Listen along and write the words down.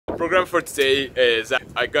program for today is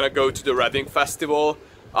I'm gonna go to the Reading Festival.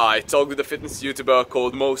 I talked with a fitness YouTuber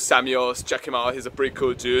called Mo Samuels. Check him out, he's a pretty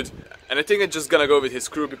cool dude. And I think I'm just gonna go with his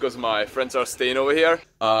crew because my friends are staying over here.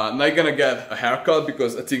 I'm not gonna get a haircut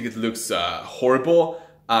because I think it looks horrible.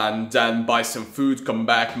 And then buy some food, come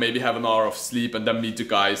back, maybe have an hour of sleep, and then meet the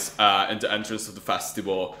guys at the entrance of the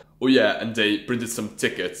festival. Oh yeah, and they printed some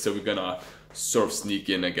tickets, so we're gonna sort of sneak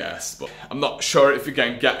in, I guess. But I'm not sure if we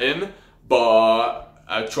can get in, but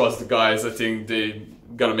I trust the guys. I think they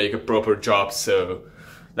gonna make a proper job, so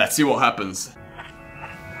let's see what happens.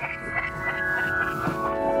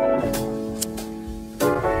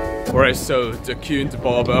 Alright, so the queue in the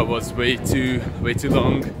barber was way too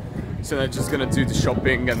long. So I'm just gonna do the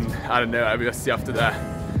shopping, and I don't know, I will see after that.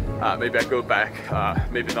 Maybe I go back,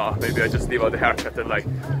 maybe not. Maybe I just leave out the haircut and like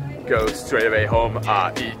go straight away home,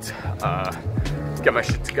 eat, get my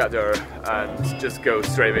shit together, and just go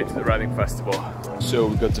straight away to the Reading Festival. So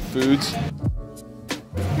we got the food.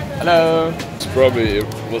 Hello.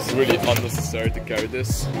 It was really unnecessary to carry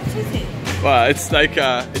this. Well, it's like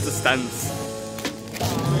it's a stance.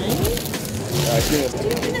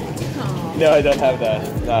 No, I don't have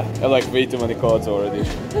that. Nah, I like way too many cards already,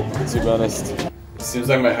 to be honest. It seems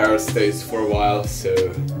like my hair stays for a while, so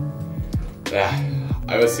yeah,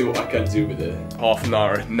 I will see what I can do with it. Half an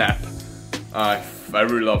hour nap. I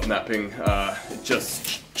really love napping. It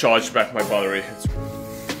just charged back my battery.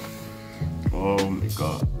 Oh my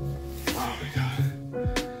god. Oh my god.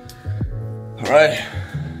 Alright,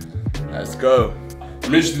 let's go.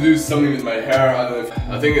 I'm ready to do something with my hair.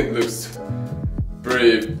 I think it looks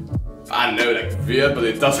pretty, I don't know, like weird, but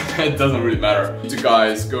it doesn't really matter. You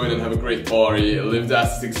guys go in and have a great party, live the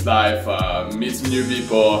aesthetics life, meet some new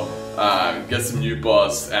people, get some new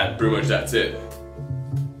buzz, and pretty much that's it.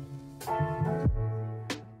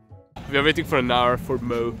 We are waiting for an hour for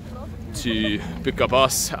Mo to pick up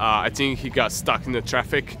us. I think he got stuck in the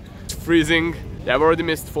traffic. It's freezing. Yeah, I've already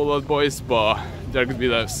missed Fall Out Boys, but there could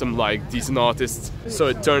be some like decent artists. So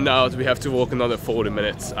it turned out we have to walk another 40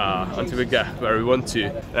 minutes until we get where we want to.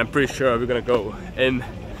 And I'm pretty sure we're gonna go in.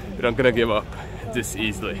 We're not gonna give up this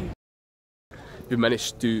easily. We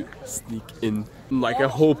managed to sneak in. Like I'm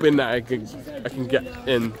hoping that I can get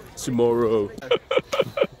in tomorrow.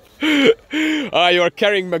 You are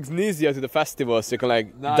carrying magnesia to the festival, so you can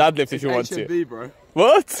like deadlift if you want to. HMB, bro.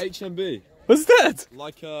 What? HMB. What's that?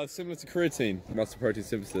 Like similar to creatine, muscle protein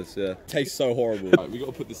synthesis. Yeah. Tastes so horrible. Right, we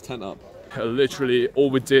gotta put this tent up. Literally, all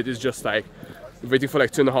we did is just like waiting for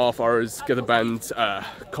like 2.5 hours, get a band,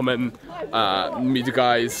 come in, meet the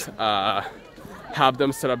guys, have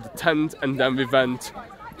them set up the tent, and then we went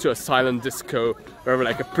to a silent disco where we're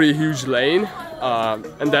like a pretty huge lane,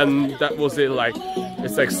 and then that was it. Like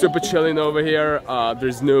it's like super chilling over here.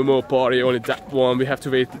 There's no more party, only that one. We have to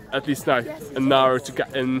wait at least like an hour to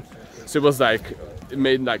get in. So it was like, it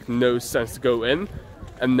made like no sense to go in.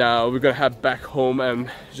 And now we're gonna head back home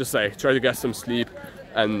and just like try to get some sleep,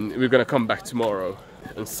 and we're gonna come back tomorrow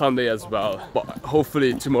and Sunday as well. But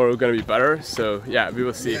hopefully tomorrow gonna be better. So yeah, we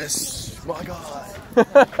will see. Yes, my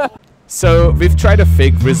god. So we've tried to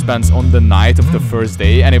fake wristbands on the night of the first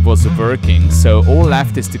day and it was working. So all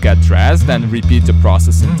left is to get dressed and repeat the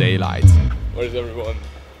process in daylight. Where is everyone?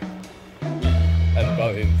 And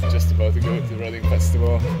Balint just about to go to the Reading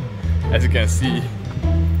Festival. As you can see,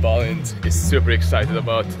 Balint is super excited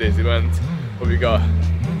about today's event. But we got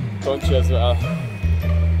Tonchi as well.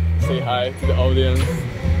 Say hi to the audience.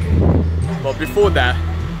 But before that,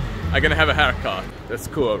 I'm gonna have a haircut. That's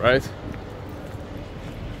cool, right?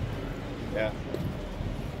 Yeah.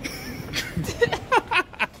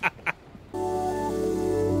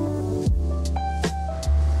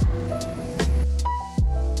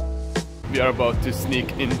 We are about to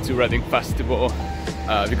sneak into Reading Festival.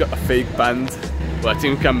 We got a fake band, but I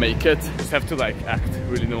think we can make it. Just have to like act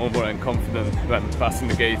really normal and confident when passing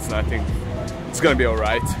the gates, and I think it's gonna be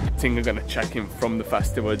alright. I think I'm gonna check in from the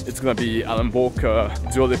festival. It's gonna be Alan Walker,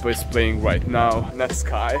 Dua Lipa is playing right now, Net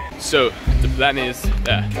Sky. So the plan is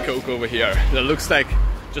Coke over here. That looks like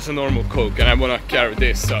just a normal Coke, and I wanna carry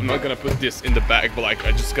this, so I'm not gonna put this in the bag, but like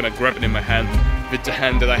I'm just gonna grab it in my hand with the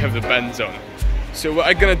hand that I have the bands on. So what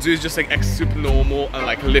I'm gonna do is just like act super normal and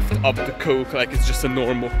like lift up the Coke like it's just a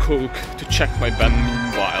normal Coke to check my band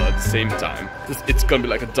meanwhile at the same time. It's gonna be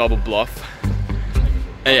like a double bluff.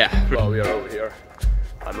 And yeah, well, we are over here.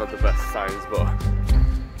 I'm not the best science, but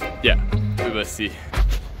yeah, we will see.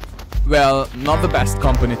 Well, not the best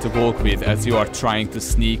company to walk with as you are trying to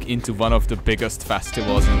sneak into one of the biggest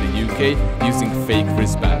festivals in the UK using fake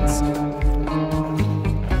wristbands.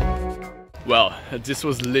 Well, this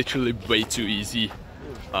was literally way too easy.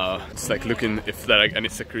 It's like looking if there are like any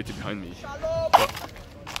security behind me. But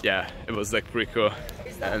yeah, it was like pretty cool.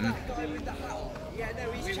 And yeah,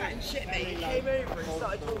 no, he's chatting shit, mate. He came over and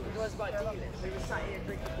started talking to us about dealing. We were sat here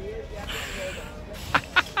drinking beer.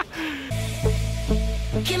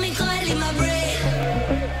 Give me quietly my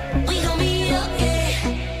bread. We gon' be okay.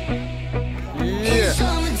 yeah.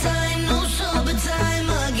 Summertime, no summertime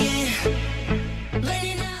again.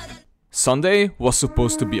 Sunday was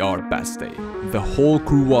supposed to be our best day. The whole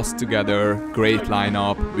crew was together, great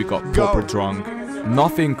lineup, we got proper drunk.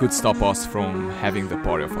 Nothing could stop us from having the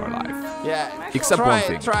party of our life. Yeah. Except one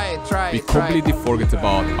thing. We completely forgot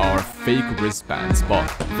about our fake wristbands, but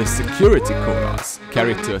the security called us,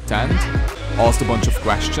 carried to a tent, asked a bunch of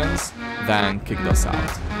questions, then kicked us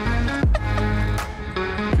out.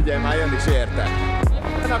 Figyelj már, jön is érte.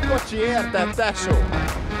 Jön a kocsi, érted, tesó?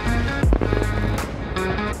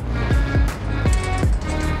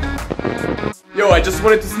 Yo, I just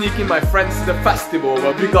wanted to sneak in my friends to the festival,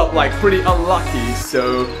 but we got like pretty unlucky,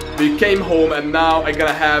 so we came home and now I'm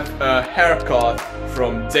gonna have a haircut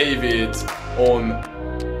from David on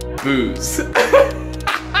booze.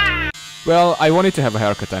 Well, I wanted to have a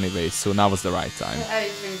haircut anyway, so now was the right time. What are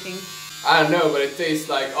you drinking? I don't know, but it tastes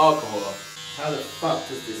like alcohol. How the fuck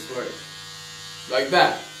does this work? Like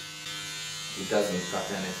that. It doesn't cut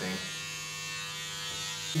anything.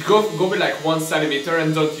 Go with like 1 centimeter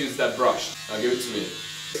and don't use that brush. Now give it to me.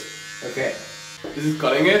 Okay. Is it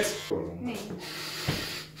cutting it? Me.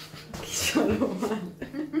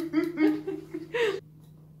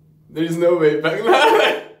 There is no way back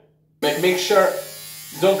now. Make sure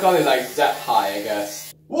don't cut it like that high, I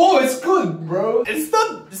guess. Whoa, it's good, bro. It's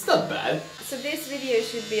not bad. So this video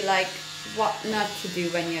should be like what not to do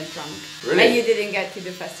when you're drunk. Really? And you didn't get to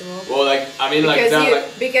the festival. Well, like I mean, because like that. you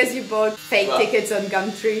Like, because you bought fake tickets on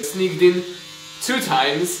Gumtree. sneaked in 2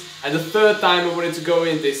 times, and the 3rd time I wanted to go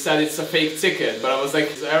in, they said it's a fake ticket. But I was like,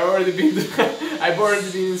 I've already been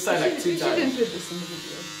inside like 2 You shouldn't times. put this in the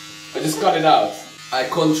video. I just cut it out. I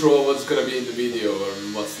control what's gonna be in the video or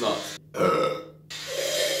what's not.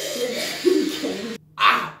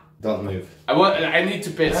 Don't move. I need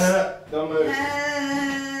to piss. Don't move.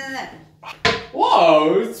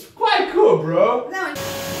 Whoa, it's quite cool, bro. No.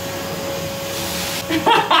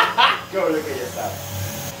 Go look at yourself.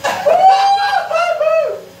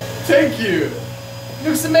 Thank you.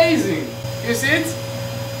 Looks amazing. You see it?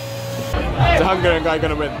 The Hungarian guy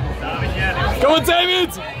gonna win. Come on,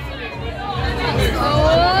 David!